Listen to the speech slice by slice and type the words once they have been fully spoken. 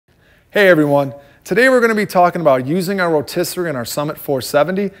Hey everyone, today we're going to be talking about using our rotisserie in our Summit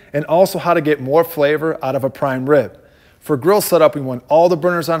 470 and also how to get more flavor out of a prime rib. For grill setup, we want all the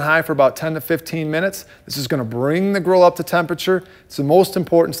burners on high for about 10 to 15 minutes. This is going to bring the grill up to temperature. It's the most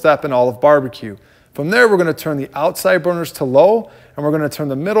important step in all of barbecue. From there, we're going to turn the outside burners to low and we're going to turn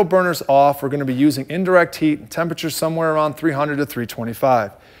the middle burners off. We're going to be using indirect heat, temperature somewhere around 300 to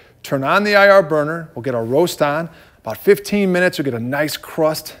 325. Turn on the IR burner, we'll get our roast on. About 15 minutes, you'll get a nice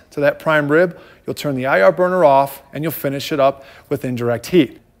crust to that prime rib. You'll turn the IR burner off and you'll finish it up with indirect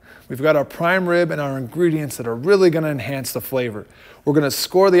heat. We've got our prime rib and our ingredients that are really going to enhance the flavor. We're going to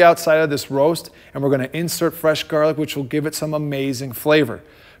score the outside of this roast and we're going to insert fresh garlic, which will give it some amazing flavor.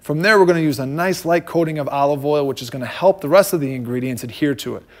 From there, we're going to use a nice light coating of olive oil, which is going to help the rest of the ingredients adhere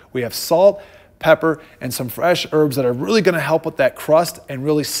to it. We have salt, pepper, and some fresh herbs that are really going to help with that crust and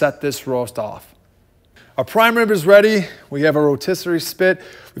really set this roast off. Our prime rib is ready. We have a rotisserie spit.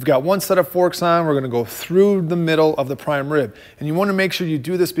 We've got one set of forks on. We're going to go through the middle of the prime rib. And you want to make sure you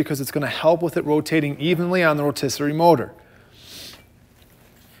do this because it's going to help with it rotating evenly on the rotisserie motor.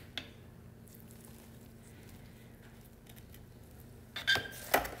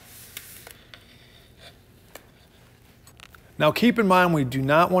 Now keep in mind, we do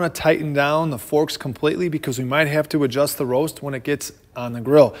not want to tighten down the forks completely because we might have to adjust the roast when it gets on the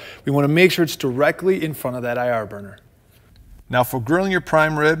grill. We want to make sure it's directly in front of that IR burner. Now for grilling your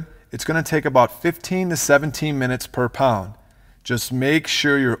prime rib, it's going to take about 15 to 17 minutes per pound. Just make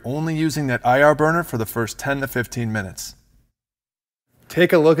sure you're only using that IR burner for the first 10 to 15 minutes.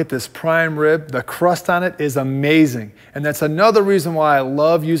 Take a look at this prime rib. The crust on it is amazing. And that's another reason why I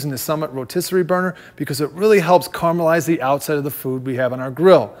love using the Summit Rotisserie Burner, because it really helps caramelize the outside of the food we have on our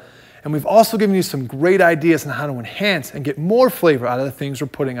grill. And we've also given you some great ideas on how to enhance and get more flavor out of the things we're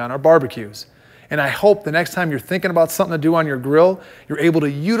putting on our barbecues. And I hope the next time you're thinking about something to do on your grill, you're able to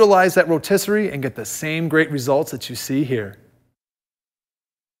utilize that rotisserie and get the same great results that you see here.